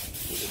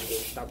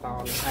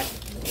 To nữa đây.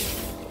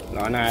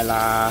 Loại này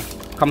là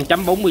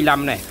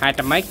 0.45 này,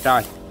 200m.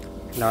 Rồi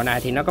loại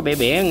này thì nó có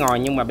bể ngồi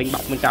nhưng mà bên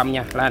bọc bên trong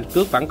nha, là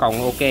cước vẫn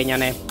còn ok nha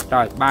anh em.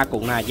 Rồi ba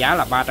cuộn này giá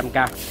là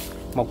 300k.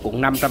 Một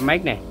cuộn 500m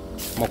nè,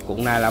 một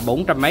cuộn này là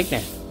 400m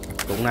nè,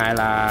 cuộn này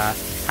là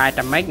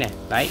 200m nè.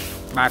 Đấy,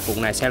 ba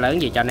cuộn này xe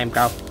lớn gì cho anh em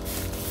câu.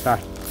 Rồi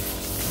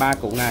ba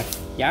cuộn này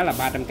giá là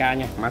 300k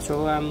nha. Mã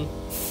số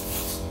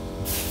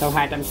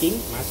 209,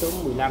 mã số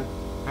 15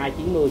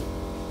 290.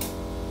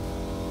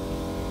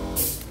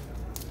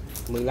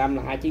 15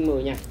 là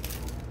 290 nha.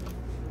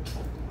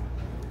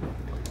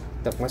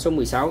 Tập mã số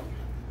 16.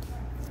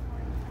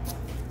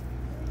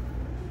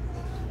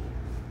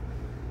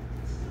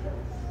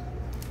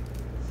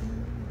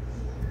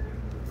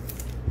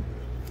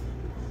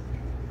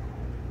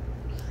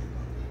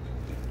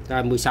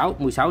 Rồi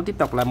 16 tiếp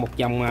tục là một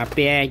dòng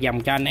PE,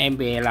 dòng cho anh em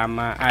về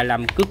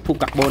làm cước phun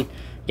carbon.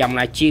 Dòng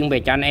này chuyên về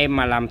cho anh em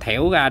mà làm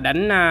thẻo ra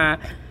đánh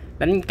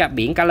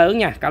biển cá lớn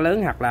nha, cá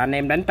lớn hoặc là anh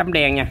em đánh tấm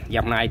đen nha.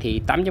 Dòng này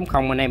thì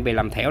 8.0 anh em về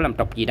làm thẻo làm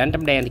trục gì đánh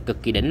tấm đen thì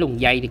cực kỳ đỉnh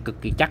luôn, dây thì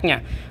cực kỳ chắc nha.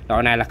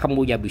 Loại này là không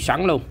bao giờ bị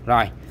xoắn luôn.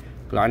 Rồi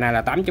loại này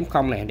là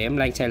 8.0 này, để em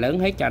lên xe lớn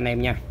hết cho anh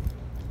em nha.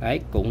 Đấy,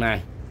 cuộn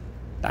này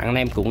tặng anh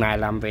em, cuộn này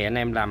làm về anh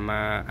em làm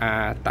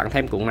tặng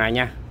thêm cuộn này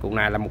nha. Cuộn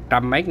này là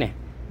 100m nè,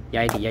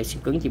 dây thì dây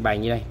siêu cứng chỉ bày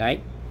như đây. Đấy,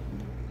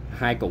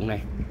 hai cuộn này,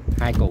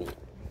 hai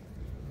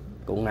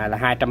cuộn này là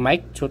 200m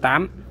số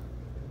 8.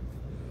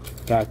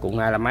 Rồi cuộn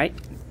này là mấy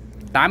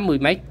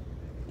 80m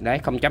đấy,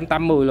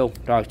 0.80 luôn.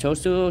 Rồi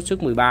số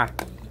 13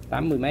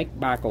 80m,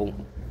 3 cuộn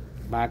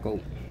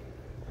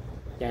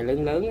dây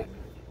lớn á,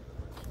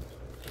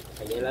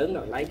 dây lớn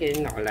rồi lấy cái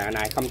nồi là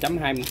này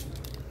 0.2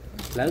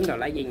 lớn rồi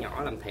lấy dây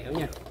nhỏ làm thẻo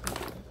nha,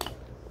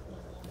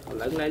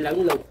 lớn lấy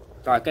lớn luôn.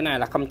 Rồi cái này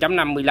là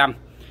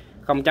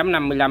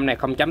 0.55 này,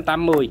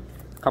 0.80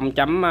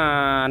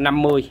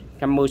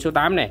 0.50 số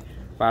 8 này.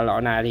 Và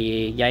loại này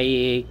thì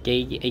dây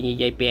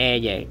PE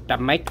về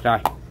 100m. Rồi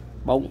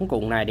 4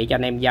 cuộn này để cho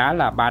anh em giá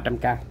là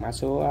 300k, mã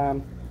số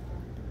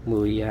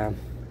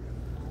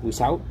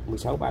 16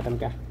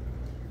 300k.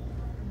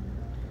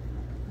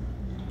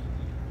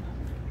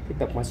 Tiếp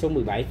tục mã số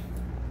 17.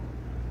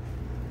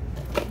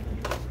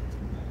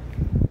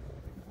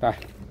 Rồi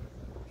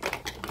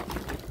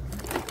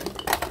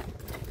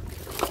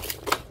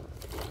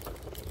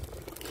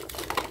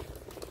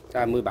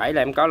Rồi 17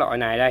 là em có loại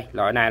này đây,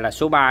 loại này là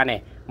số 3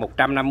 nè,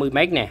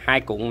 150m nè,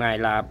 hai cuộn này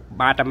là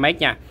 300m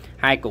nha,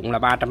 hai cuộn là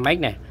 300m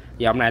nè.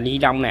 Dòng này ni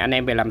lông này anh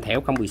em về làm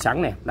thẻo không bị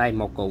sắn nè, đây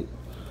một cuộn.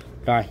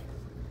 Rồi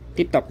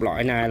tiếp tục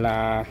loại này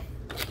là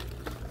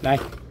đây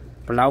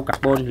flow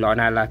carbon, loại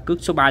này là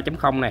cước số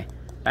 3.0 này,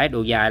 đấy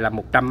độ dài là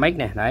 100m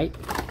nè, đấy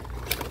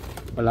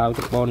flow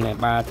carbon này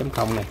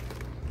 3.0 này,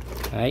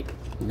 đấy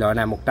loại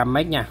này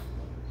 100m nha.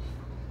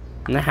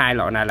 Nó hai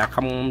loại này là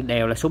không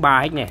đều là số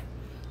 3 hết nè.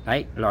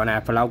 Đấy, loại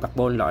này flow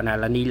carbon, loại này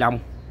là ni lông,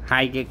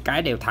 hai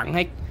cái đều thẳng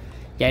hết,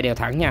 dây đều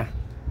thẳng nha.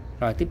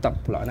 Rồi tiếp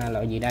tục loại này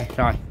loại gì đây?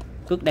 Rồi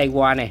cước đây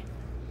qua này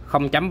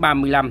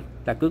 0.35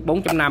 là cước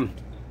 4.5.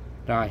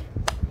 Rồi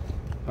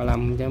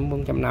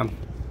 35.4.5.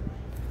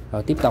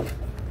 Rồi tiếp tục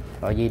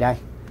loại gì đây?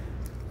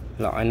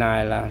 Loại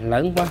này là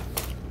lớn quá.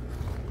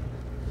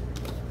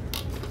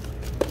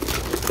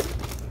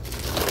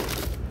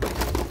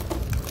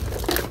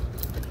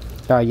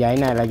 Rồi dây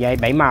này là dây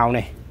 7 màu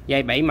này,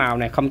 dây 7 màu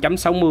này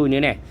 0.60 nữa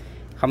nè,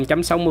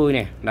 0.60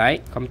 nè, đấy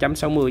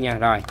 0.60 nha.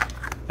 Rồi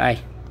đây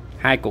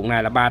hai cuộn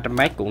này là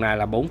 300m, cuộn này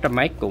là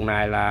 400m, cuộn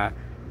này là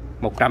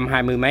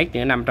 120m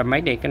nữa,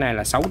 500m đi, cái này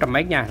là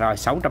 600m nha. Rồi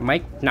 600m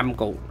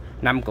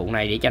 5 cuộn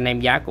này để cho anh em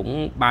giá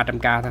cũng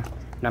 300k thôi,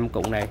 5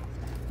 cuộn này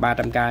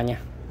 300k nha.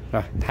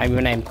 Rồi thay với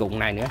anh em cuộn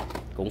này nữa,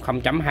 cuộn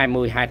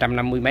 0.20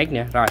 250m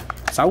nữa. Rồi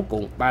 6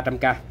 cuộn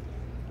 300k,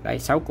 đấy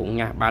 6 cuộn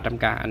nha,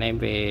 300k anh em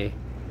về.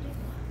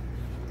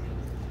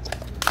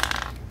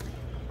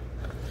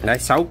 Đấy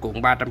 6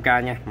 cuộn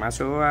 300k nha,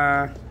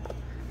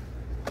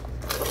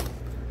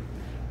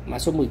 mã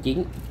số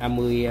 19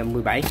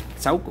 17,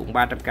 6 cuộn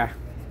 300k.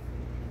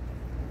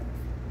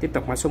 Tiếp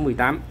tục mã số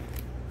 18.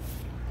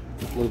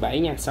 17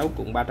 nha, 6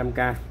 cuộn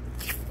 300k.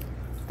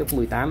 Tiếp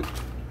 18.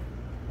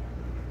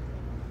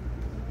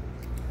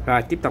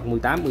 Rồi tiếp tục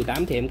 18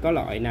 thì em có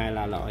loại này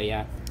là loại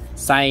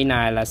size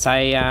này là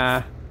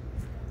size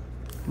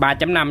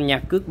 3.5 nha,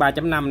 cước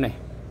 3.5 này.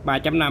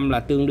 3.5 là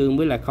tương đương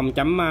với là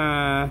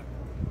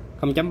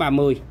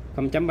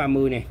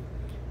 0.30 này,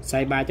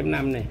 size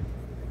 3.5 này.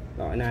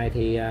 Loại này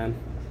thì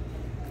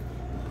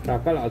rồi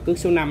có loại cước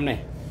số 5 này,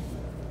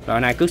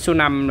 loại này cước số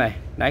 5 này,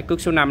 đấy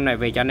cước số 5 này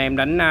về cho anh em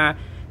đánh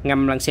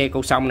ngâm lăn xe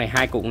câu sông này,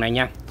 hai cuộn này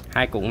nha,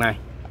 hai cuộn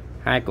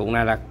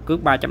này là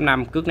cước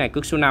 3.5, cước này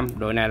cước số 5,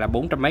 đội này là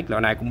 400m,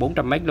 loại này cũng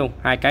 400m luôn,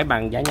 hai cái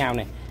bằng giá nhau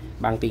này,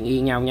 bằng tiền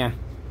yên nhau nha.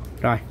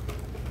 Rồi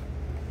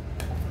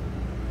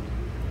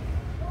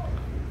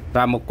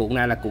và một cuộn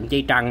này là cuộn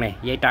dây trăng này,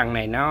 dây trăng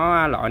này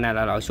nó loại này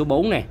là loại số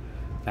 4 này,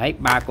 đấy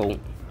 3 cuộn.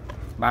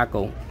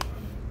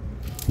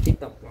 Tiếp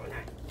tục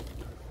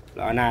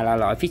loại này là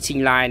loại fishing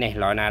line này,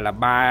 loại này là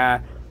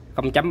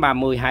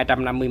 0.30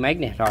 250m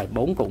này. Rồi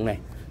 4 cuộn này,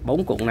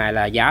 4 cuộn này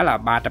là giá là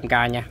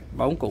 300k nha,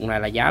 4 cuộn này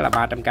là giá là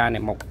 300k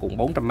này, một cuộn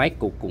 400m,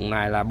 cuộn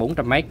này là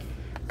 400m,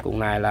 cuộn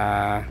này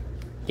là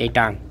dây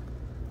trăng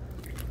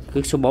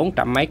cước số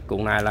 400m,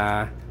 cuộn này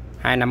là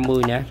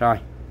 250 nữa. Rồi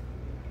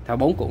thôi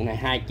 4 cuộn này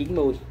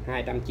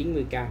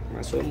 290k,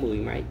 mã số 10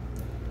 mấy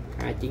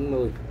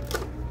 290,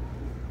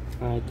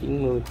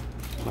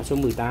 mã số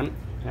 18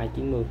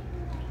 290.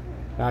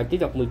 Rồi tiếp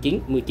tục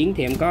 19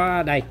 thì em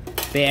có đây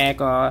PE,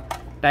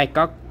 đây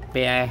có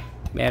PE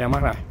ra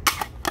mắt rồi,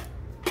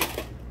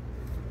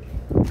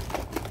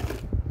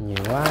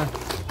 nhiều quá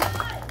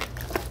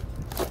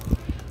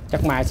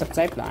chắc mai sắp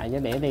xếp lại chứ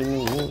để đi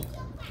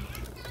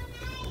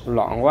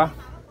loạn quá.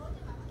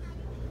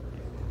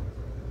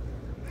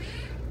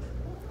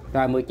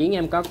 Rồi 19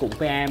 em có cụm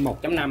PE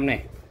 1.5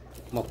 này,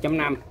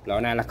 1.5,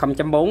 loại này là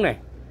 0.4 này,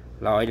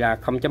 loại là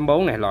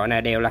 0.4 này, loại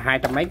này đều là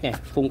 200m này,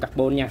 phun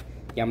carbon nha,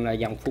 dòng là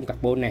dòng phun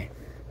carbon này.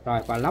 Rồi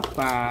và lắp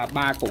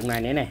 3 cuộn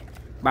này nữa nè,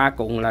 3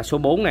 cuộn là số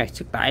 4 này,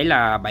 sức tải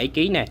là 7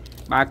 kg này,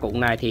 3 cuộn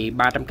này thì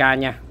 300k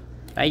nha.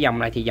 Đấy, dòng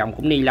này thì dòng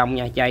cũng ni lông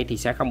nha, dây thì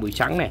sẽ không bị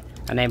xoắn này,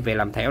 anh em về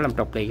làm thẻo làm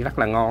trục thì rất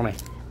là ngon này.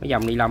 Cái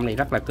dòng ni lông này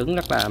rất là cứng,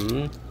 rất là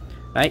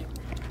đấy.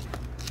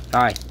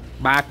 Rồi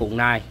 3 cuộn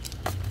này,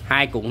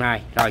 2 cuộn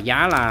này, rồi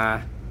giá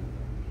là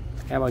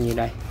cái bao nhiêu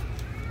đây?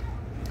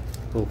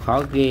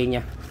 Khó ghê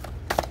nha.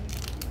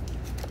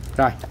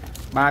 Rồi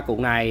 3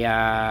 cuộn này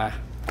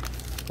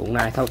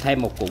thôi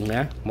thêm một cuộn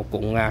nữa, một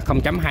cuộn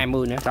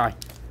 0.20 nữa. Rồi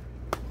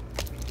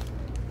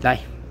đây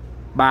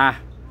 3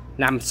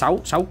 5 6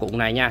 cuộn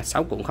này nha,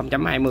 6 cuộn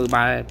 0.20,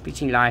 3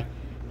 fishing line.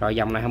 Rồi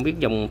dòng này không biết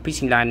dòng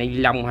fishing line này ni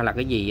lông hay là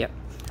cái gì á.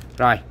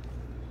 Rồi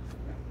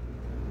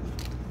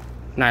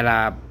này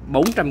là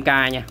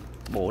 400k nha,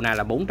 bộ này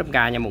là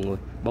 400k nha mọi người,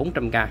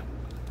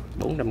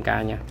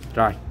 400k nha.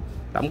 Rồi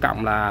tổng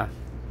cộng là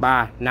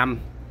 3 5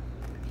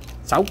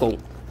 6 cuộn,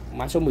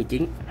 mã số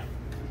 19,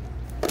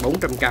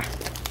 400k.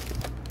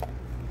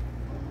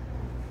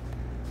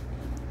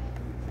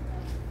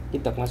 Tiếp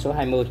tục mã số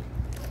 20.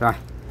 Rồi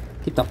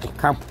tiếp tục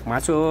không, mã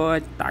số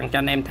tặng cho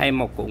anh em thêm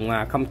một cuộn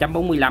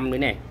 0.45 nữa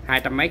nè,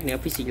 200m nữa,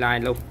 fishing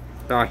line luôn.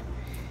 Rồi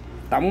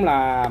tổng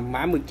là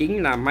mã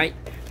 19 là mấy?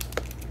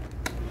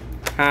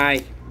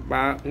 2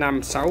 3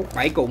 5 6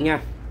 7 cuộn nha,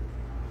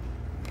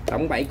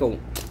 tổng 7 cuộn,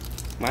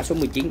 mã số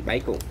 19, 7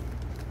 cuộn.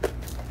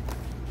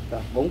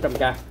 Rồi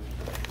 400k.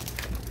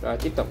 Rồi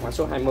tiếp tục mã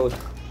số 20.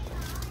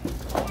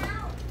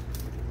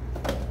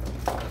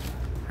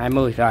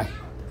 20 rồi.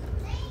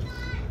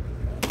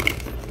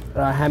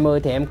 Rồi 20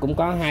 thì em cũng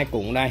có 2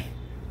 cuộn đây.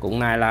 Cuộn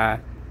này là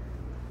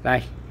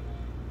đây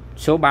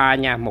số 3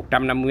 nha,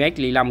 150m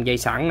ly lông dây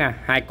sẵn nè,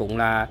 2 cuộn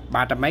là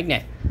 300m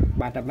nè,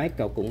 300m.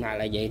 Rồi cuộn này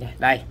là gì đây?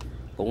 Đây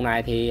cuộn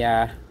này thì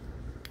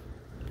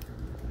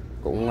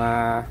cuộn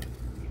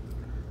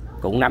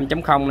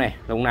 5.0 này,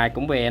 cuộn này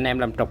cũng về anh em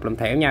làm trục làm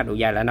thẻo nha, độ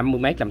dài là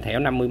 50m, làm thẻo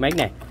 50m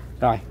nè.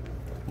 Rồi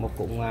một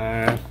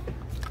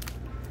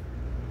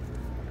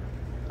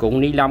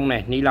cuộn ni lông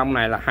này, ni lông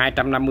này là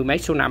 250m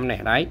số 5 này,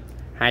 đấy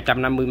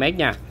 250m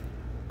nha.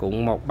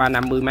 Cuộn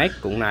 350m,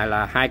 cuộn này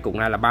là 2 cuộn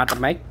này là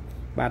 300m,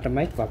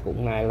 và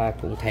cuộn này là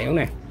cuộn thẻo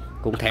nè.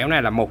 Cuộn thẻo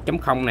này là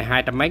 1.0 này,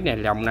 200m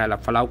này, dòng này là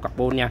flow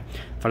carbon nha.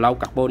 Flow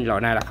carbon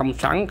loại này là không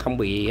xoắn, không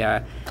bị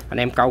anh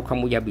em câu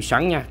không bao giờ bị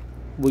xoắn nha,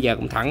 bao giờ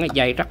cũng thẳng,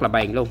 dây rất là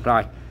bền luôn.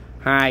 Rồi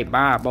 2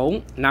 3 4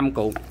 5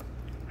 cuộn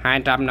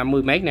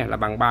 250m này là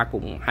bằng 3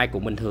 cuộn, 2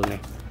 cuộn bình thường này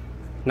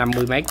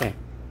 50m này,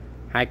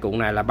 2 cuộn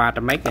này là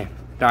 300m này.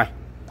 Rồi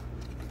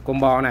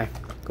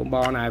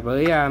combo này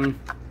với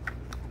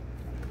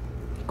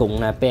cuộn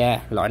PE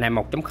loại này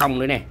 1.0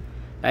 nữa nè,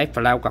 đấy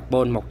flow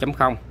carbon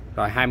 1.0,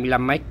 rồi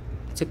 25m,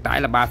 sức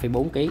tải là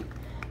 3,4 kg.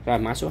 Rồi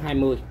mã số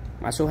 20,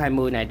 mã số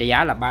 20 này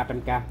giá là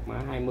 300k, mã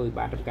 20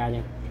 300k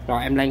nha.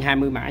 Rồi em lên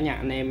 20 mã nha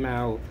anh em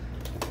nào,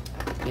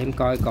 em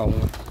coi còn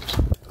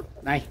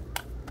đây.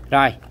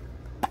 Rồi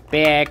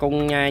PE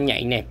con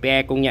nhạy nè,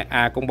 PE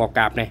con bò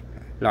cạp này,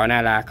 loại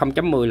này là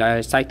 0.10 là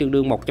size tương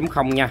đương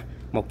 1.0 nha.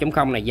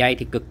 1.0 này dây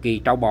thì cực kỳ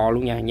trâu bò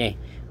luôn nha,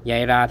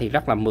 dây ra thì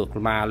rất là mượt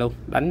mà luôn,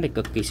 đánh thì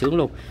cực kỳ sướng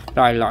luôn.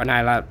 Rồi loại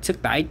này là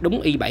sức tải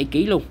đúng y 7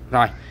 kg luôn.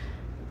 Rồi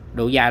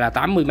độ dài là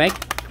 80m.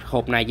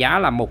 Hộp này giá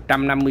là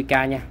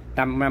 150k nha,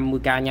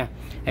 150k nha.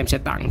 Em sẽ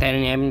tặng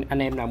thêm anh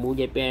em nào mua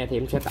dây PE thì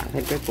em sẽ tặng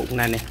thêm cái cuộn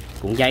này nè,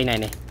 cuộn dây này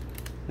nè.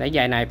 Đấy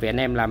dây này vì anh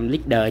em làm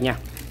leader nha.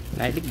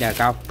 Đấy leader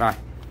cao. Rồi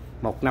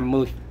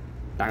 150,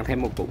 tặng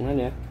thêm một cuộn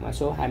nữa, mã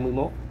số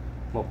 21,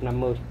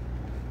 150.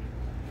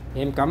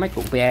 Em có mấy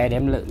cuộn PE để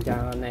em lượm cho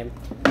anh em.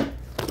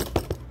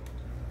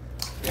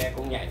 PE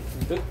cũng nhạy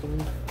rất.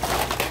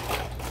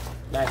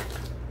 Đây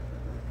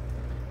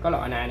có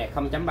loại này này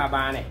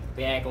 0.33 này,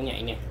 PE cũng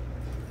nhạy nè.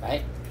 Đấy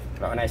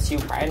loại này siêu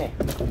khỏe này.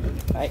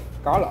 Đấy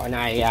có loại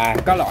này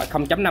có loại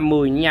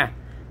 0.50 nha,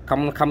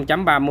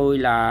 0.30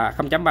 là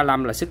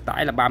 0.35 là sức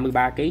tải là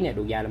 33 kg này,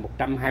 độ dài là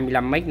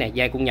 125m này,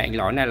 dây cũng nhạy.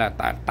 Loại này là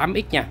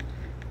 8x nha,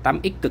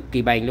 8x cực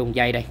kỳ bền luôn,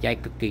 dây đây dây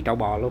cực kỳ trâu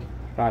bò luôn.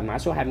 Rồi mã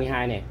số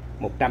 22 này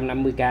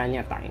 150k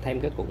nha, tặng thêm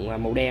cái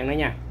cuộn màu đen đó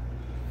nha.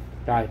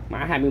 Rồi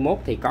mã 21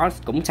 thì có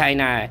cũng size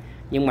này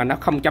nhưng mà nó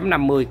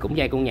 0.50, cũng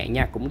dây cũng nhạy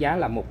nha, cũng giá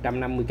là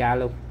 150k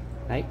luôn.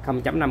 Đấy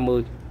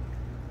 0.50.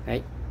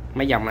 Đấy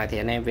mấy dòng này thì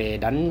anh em về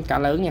đánh cá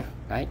lớn nha.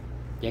 Đấy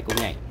dây cũng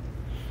nhạy,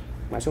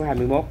 mã số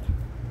 21.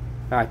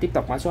 Rồi tiếp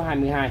tục mã số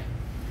 22.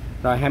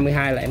 Rồi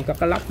 22 là em có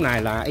cái lốc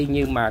này là y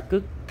như mà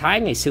cước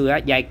Thái ngày xưa á,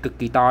 dây cực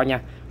kỳ to nha.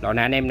 Loại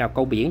này anh em nào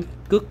câu biển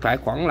cước phải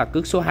khoảng là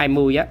cước số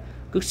 20 á,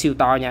 cước siêu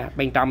to nha,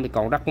 bên trong thì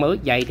còn rất mới,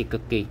 dây thì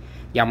cực kỳ.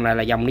 Dòng này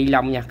là dòng ni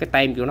lông nha, cái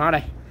tem của nó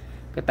đây,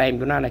 cái tem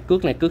của nó này,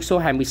 cước này cước số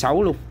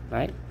 26 luôn.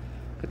 Đấy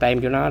cái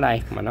tem của nó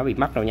đây mà nó bị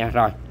mất rồi nha.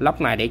 Rồi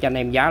lốc này để cho anh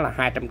em giá là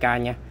 200k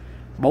nha,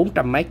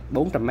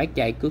 400m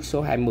dây cước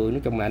số 20,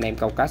 nói chung là anh em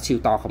câu cá siêu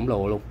to khổng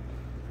lồ luôn.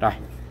 Rồi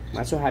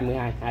mã số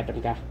 22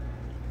 200k.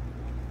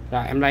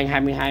 Rồi em lên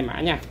 22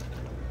 mã nha.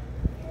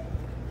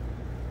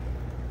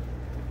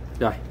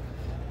 Rồi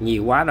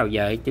nhiều quá đầu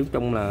giờ, chứ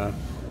chung là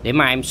để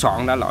mà em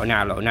soạn ra loại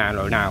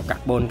nào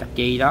carbon cắt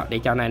chi đó, để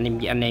cho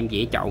anh em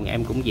dễ chọn,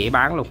 em cũng dễ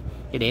bán luôn,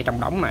 chứ để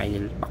trong đống này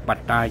bật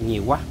bạch ra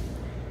nhiều quá.